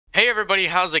everybody,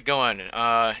 how's it going?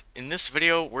 In this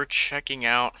video we're checking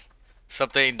out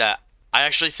something that I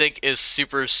actually think is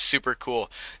super cool.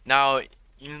 Now,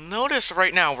 you notice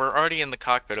right now we're already in the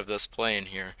cockpit of this plane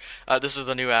here. This is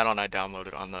the new add-on I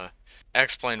downloaded on the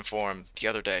X-Plane forum the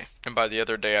other day. And by the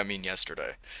other day I mean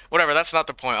yesterday. Whatever, that's not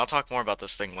the point. I'll talk more about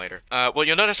this thing later. What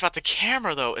you'll notice about the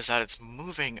camera though is that it's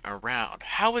moving around.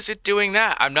 How is it doing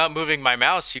that? I'm not moving my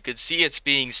mouse. You could see it's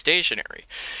being stationary.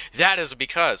 That is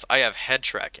because I have head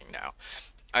tracking now.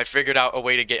 I figured out a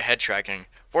way to get head tracking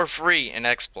for free in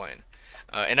X-Plane.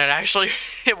 And it actually,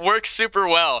 it works super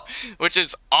well, which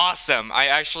is awesome. I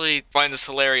actually find this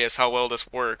hilarious how well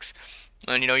this works.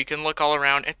 And you can look all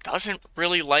around. It doesn't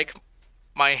really like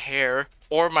my hair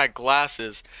or my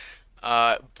glasses,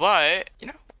 but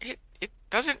it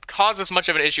doesn't cause as much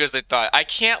of an issue as I thought. I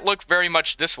can't look very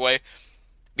much this way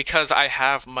because I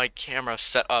have my camera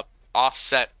set up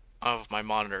offset of my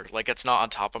monitor. Like, it's not on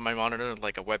top of my monitor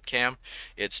like a webcam.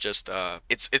 It's just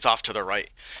it's off to the right.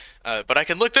 But I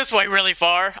can look this way really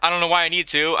far. I don't know why I need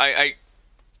to.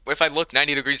 If I look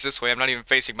 90 degrees this way, I'm not even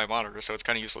facing my monitor, so it's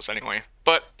kind of useless anyway.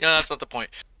 But that's not the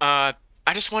point.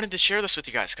 I just wanted to share this with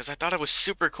you guys because I thought it was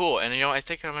super cool, and I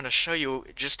think I'm going to show you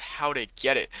just how to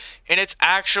get it. And it's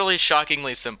actually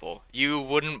shockingly simple. You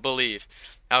wouldn't believe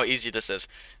how easy this is.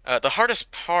 The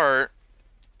hardest part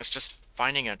is just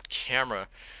finding a camera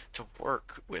to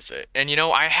work with it. And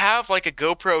I have like a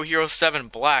GoPro Hero 7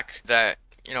 Black that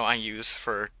I use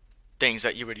for things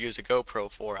that you would use a GoPro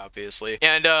for, obviously.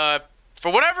 And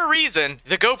for whatever reason,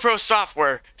 the GoPro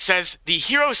software says the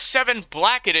Hero 7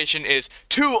 Black Edition is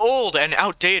too old and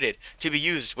outdated to be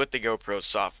used with the GoPro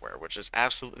software, which is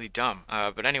absolutely dumb.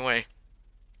 But anyway,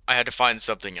 I had to find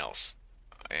something else.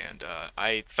 And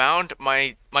I found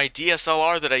my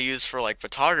DSLR that I use for like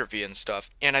photography and stuff.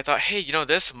 And I thought, hey,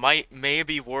 this might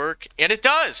maybe work. And it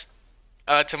does!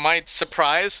 To my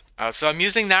surprise. So I'm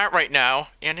using that right now.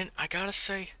 And I gotta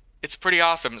say, it's pretty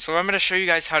awesome. So I'm going to show you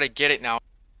guys how to get it now.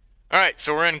 Alright,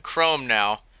 so we're in Chrome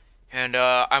now, and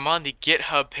I'm on the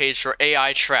GitHub page for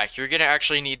AI Track. You're going to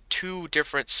actually need two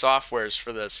different softwares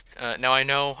for this. Now I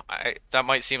know that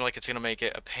might seem like it's going to make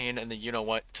it a pain in the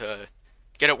you-know-what to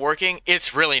get it working.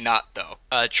 It's really not,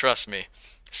 though. Trust me.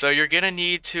 So you're going to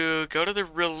need to go to the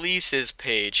releases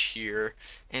page here,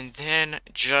 and then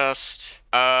just,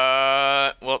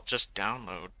 just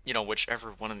download, whichever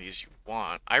one of these you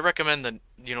want. I recommend the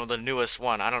newest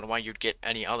one. I don't know why you'd get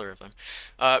any other of them.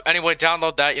 Anyway,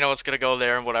 download that, it's going to go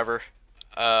there and whatever.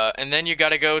 And then you got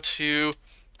to go to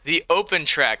the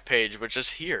OpenTrack page, which is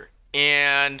here.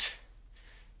 And,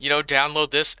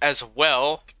 download this as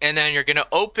well. And then you're going to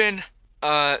open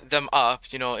them up.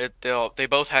 They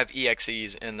both have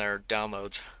EXEs in their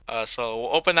downloads. So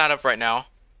we'll open that up right now.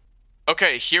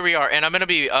 Okay, here we are, and I'm gonna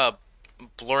be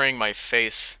blurring my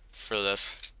face for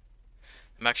this.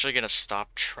 I'm actually gonna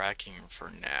stop tracking for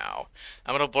now.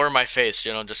 I'm gonna blur my face,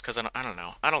 just because I don't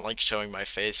know. I don't like showing my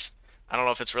face. I don't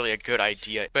know if it's really a good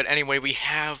idea. But anyway, we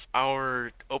have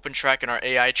our OpenTrack and our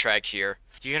AI track here.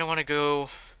 You're gonna want to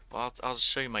go. Well, I'll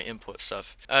show you my input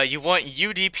stuff. You want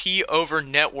UDP over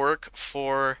network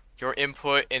for your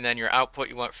input, and then your output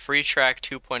you want FreeTrack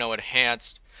 2.0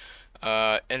 enhanced.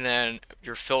 And then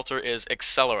your filter is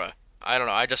Accelera. I don't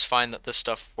know, I just find that this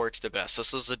stuff works the best.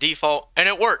 This is the default, and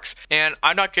it works. And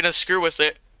I'm not gonna screw with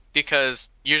it, because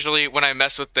usually when I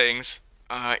mess with things,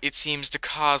 it seems to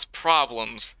cause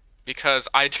problems, because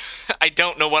I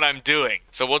don't know what I'm doing.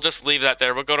 So we'll just leave that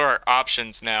there. We'll go to our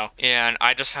options now, and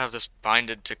I just have this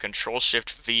binded to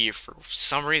Control-Shift-V for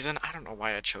some reason. I don't know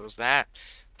why I chose that,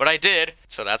 but I did,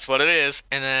 so that's what it is.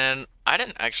 And then I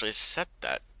didn't actually set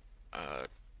that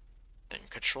thing.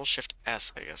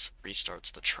 Control-Shift-S, I guess,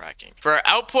 restarts the tracking. For our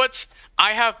outputs,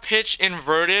 I have pitch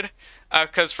inverted,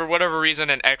 because for whatever reason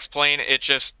in X-Plane,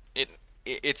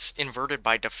 it's inverted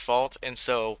by default, and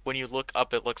so when you look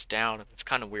up it looks down. It's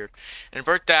kind of weird.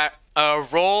 Invert that.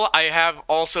 Roll I have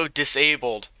also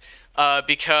disabled,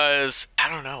 because I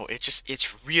don't know,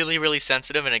 it's really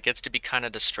sensitive, and it gets to be kind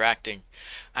of distracting.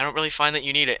 I don't really find that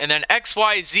you need it. And then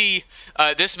XYZ,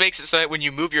 this makes it so that when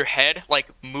you move your head, like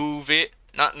move it,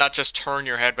 not just turn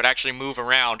your head, but actually move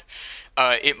around,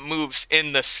 it moves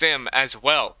in the sim as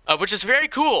well, which is very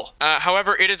cool.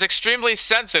 However, it is extremely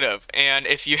sensitive, and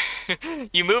if you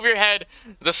you move your head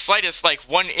the slightest, like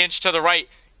 1 inch to the right,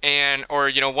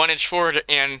 or 1 inch forward,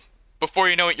 and before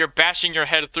you know it, you're bashing your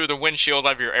head through the windshield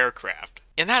of your aircraft.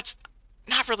 And that's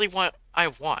not really what I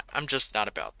want. I'm just not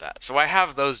about that. So I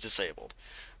have those disabled.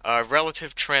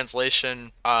 Relative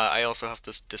translation, I also have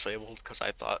this disabled because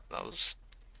I thought that was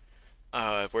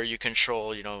where you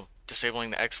control,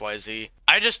 disabling the XYZ.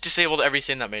 I just disabled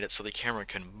everything that made it so the camera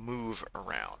can move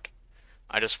around.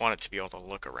 I just want it to be able to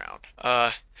look around.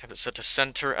 Have it set to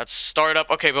center at startup.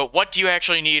 Okay, but what do you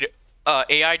actually need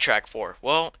AI track for?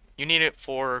 Well, you need it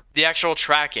for the actual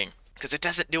tracking, because it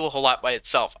doesn't do a whole lot by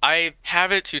itself. I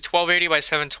have it to 1280 by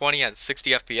 720 at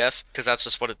 60 FPS, because that's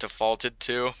just what it defaulted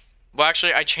to. Well,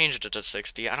 actually, I changed it to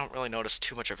 60. I don't really notice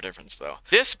too much of a difference, though.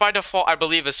 This, by default, I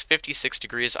believe is 56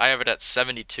 degrees. I have it at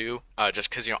 72, just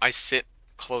because, you know, I sit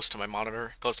close to my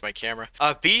monitor, close to my camera.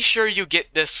 Be sure you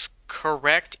get this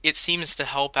correct. It seems to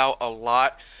help out a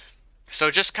lot. So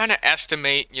just kind of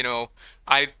estimate, you know,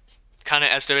 I kind of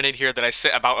estimated here that I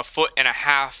sit about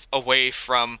 1.5 feet away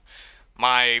from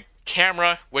my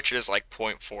camera, which is like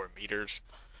 0.4 meters.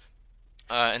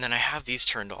 And then I have these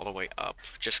turned all the way up,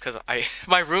 just because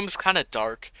my room's kind of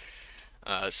dark.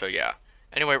 So yeah.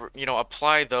 Anyway, you know,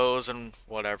 apply those and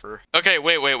whatever. Okay,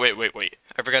 wait.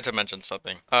 I forgot to mention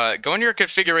something. Go into your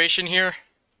configuration here,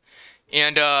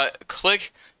 and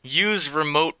click Use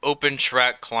Remote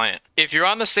OpenTrack Client. If you're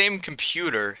on the same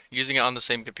computer, using it on the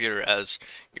same computer as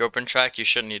your OpenTrack, you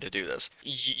shouldn't need to do this.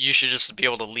 You should just be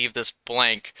able to leave this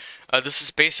blank. This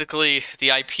is basically the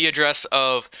IP address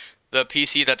of the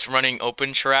PC that's running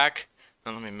OpenTrack.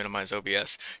 Let me minimize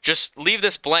OBS. Just leave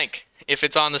this blank if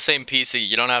it's on the same PC.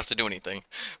 You don't have to do anything.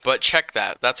 But check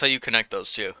that. That's how you connect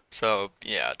those two. So,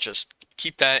 yeah, just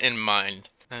keep that in mind.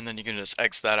 And then you can just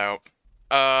X that out.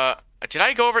 Did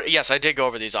I go over? Yes, I did go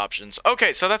over these options.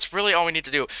 Okay, so that's really all we need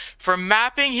to do. For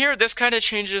mapping here, this kind of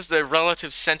changes the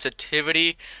relative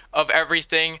sensitivity of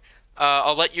everything.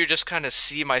 I'll let you just kind of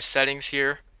see my settings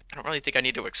here. I don't really think I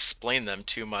need to explain them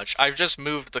too much. I've just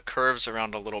moved the curves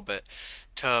around a little bit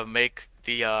to make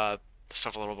the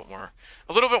stuff a little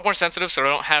bit more sensitive, so I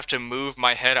don't have to move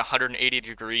my head 180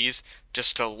 degrees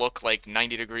just to look like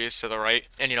 90 degrees to the right.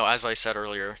 And you know, as I said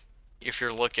earlier, if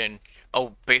you're looking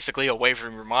basically away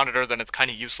from your monitor, then it's kind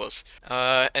of useless.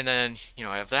 And then, you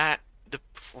know, I have that. The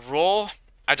roll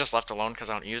I just left alone because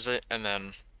I don't use it, and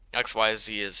then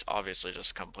XYZ is obviously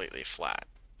just completely flat,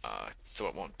 so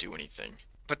it won't do anything.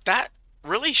 But that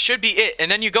really should be it. And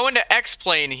then you go into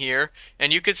X-Plane here,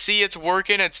 and you can see it's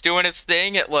working, it's doing its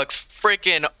thing. It looks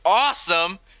freaking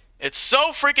awesome. It's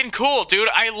so freaking cool, dude.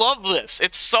 I love this.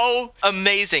 It's so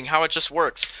amazing how it just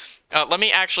works. Let me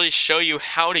actually show you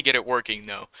how to get it working,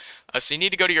 though. So you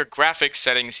need to go to your graphics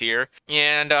settings here,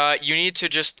 and you need to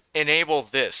just enable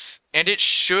this. And it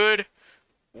should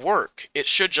work. It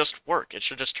should just work. It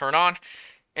should just turn on.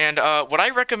 And what I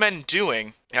recommend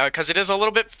doing, because it is a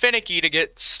little bit finicky to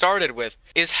get started with,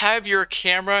 is have your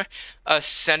camera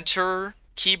center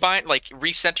keybind, like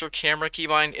recenter camera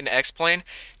keybind in X-Plane.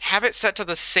 Have it set to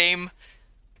the same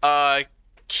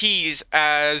keys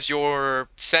as your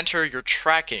center, your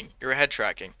tracking, your head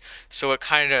tracking. So it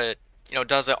kind of, you know,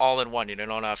 does it all in one. You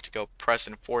don't have to go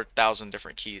pressing 4,000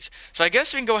 different keys. So I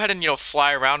guess we can go ahead and, you know,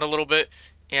 fly around a little bit,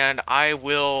 and I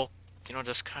will, you know,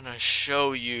 just kind of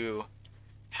show you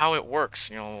how it works.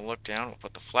 You know, we'll look down, we'll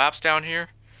put the flaps down here.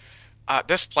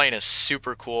 This plane is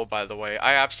super cool, by the way.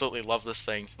 I absolutely love this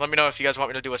thing. Let me know if you guys want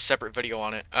me to do a separate video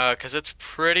on it, because it's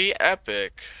pretty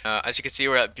epic. As you can see,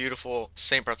 we're at beautiful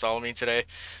St. Bartholomew today.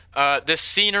 This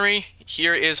scenery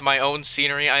here is my own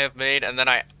scenery I have made, and then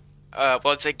well,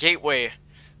 it's a gateway.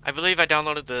 I believe I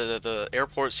downloaded the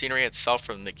airport scenery itself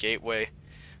from the gateway.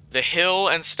 The hill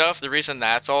and stuff, the reason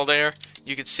that's all there,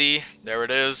 you can see, there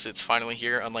it is. It's finally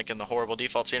here, unlike in the horrible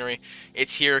default scenery.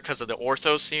 It's here because of the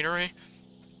ortho scenery.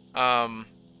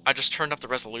 I just turned up the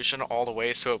resolution all the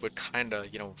way so it would kind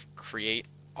of, you know, create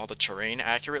all the terrain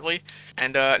accurately.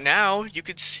 And now you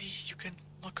can see, you can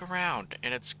look around,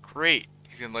 and it's great.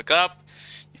 You can look up,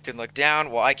 you can look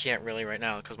down. Well, I can't really right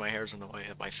now because my hair's in the way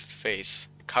of my face.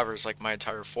 It covers like my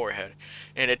entire forehead,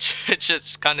 and it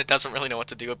just kind of doesn't really know what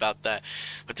to do about that.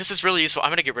 But this is really useful.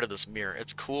 I'm gonna get rid of this mirror.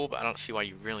 It's cool, but I don't see why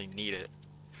you really need it.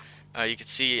 You can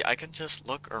see I can just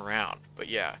look around, but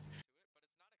yeah.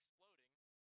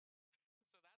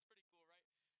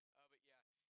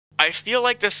 I feel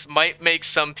like this might make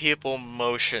some people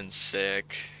motion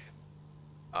sick,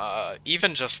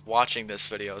 even just watching this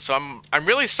video. So I'm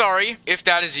really sorry if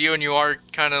that is you and you are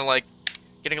kind of like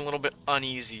getting a little bit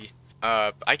uneasy.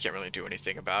 I can't really do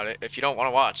anything about it. If you don't want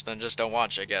to watch, then just don't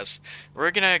watch, I guess.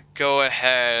 We're gonna go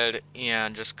ahead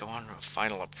and just go on to a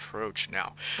final approach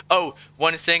now. Oh,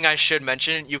 one thing I should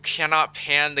mention, you cannot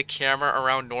pan the camera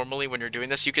around normally when you're doing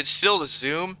this. You can still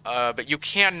zoom, but you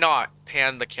cannot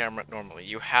pan the camera normally.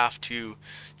 You have to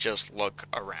just look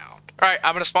around. Alright,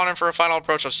 I'm gonna spawn in for a final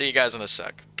approach. I'll see you guys in a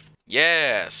sec.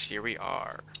 Yes, here we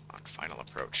are on final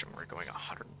approach, and we're going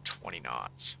 120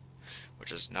 knots.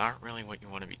 Which is not really what you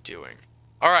want to be doing.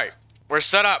 Alright, we're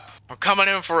set up. We're coming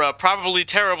in for a probably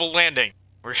terrible landing.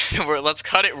 Let's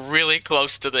cut it really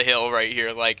close to the hill right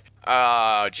here. Like,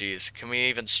 oh, geez. Can we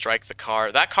even strike the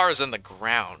car? That car is in the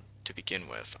ground to begin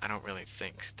with. I don't really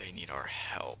think they need our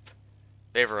help.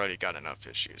 They've already got enough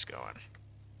issues going.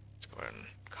 Let's go ahead and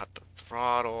cut the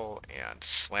throttle and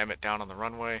slam it down on the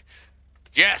runway.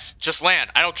 Yes, just land.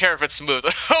 I don't care if it's smooth.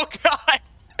 Oh, God.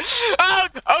 Oh,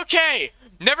 okay.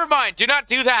 Never mind. Do not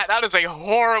do that. That is a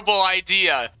horrible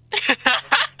idea.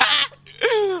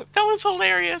 That was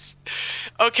hilarious.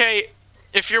 Okay,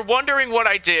 if you're wondering what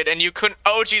I did and you couldn't...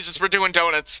 Oh, Jesus, we're doing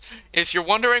donuts. If you're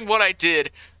wondering what I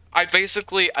did, I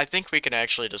think we can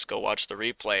actually just go watch the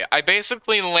replay. I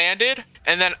basically landed,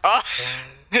 and then... Oh,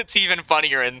 it's even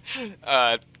funnier in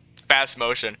fast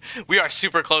motion. We are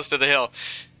super close to the hill.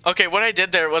 Okay, what I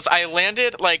did there was I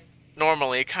landed, like,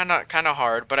 normally, kind of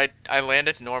hard, but I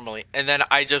landed normally, and then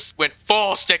I just went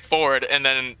full stick forward, and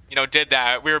then, you know, did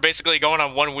that. We were basically going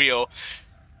on one wheel,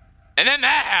 and then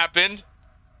that happened,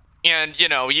 and, you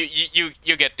know, you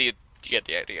get the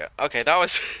idea. Okay, that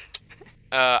was...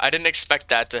 I didn't expect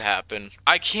that to happen.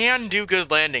 I can do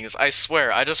good landings, I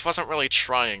swear. I just wasn't really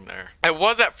trying there. I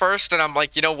was at first, and I'm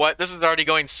like, you know what? This is already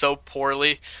going so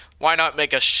poorly. Why not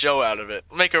make a show out of it?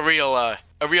 Make a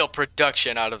real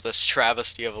production out of this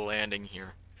travesty of a landing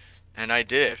here. And I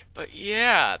did. But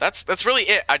yeah, that's really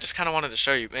it. I just kind of wanted to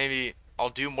show you. Maybe I'll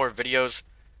do more videos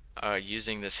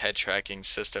using this head tracking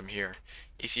system here,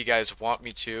 if you guys want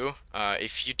me to.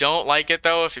 If you don't like it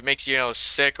though, if it makes you, you know,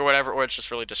 sick or whatever, or it's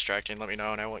just really distracting, let me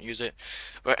know and I won't use it.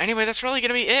 But anyway, that's really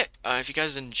gonna be it. If you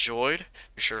guys enjoyed,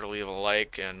 be sure to leave a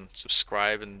like and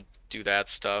subscribe and do that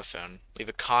stuff, and leave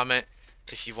a comment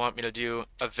if you want me to do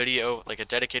a video, like a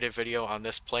dedicated video on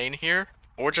this plane here,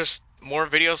 or just more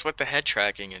videos with the head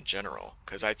tracking in general,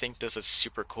 because I think this is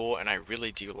super cool and I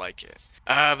really do like it.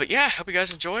 But yeah, hope you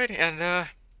guys enjoyed, and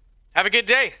have a good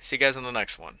day. See you guys in the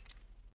next one.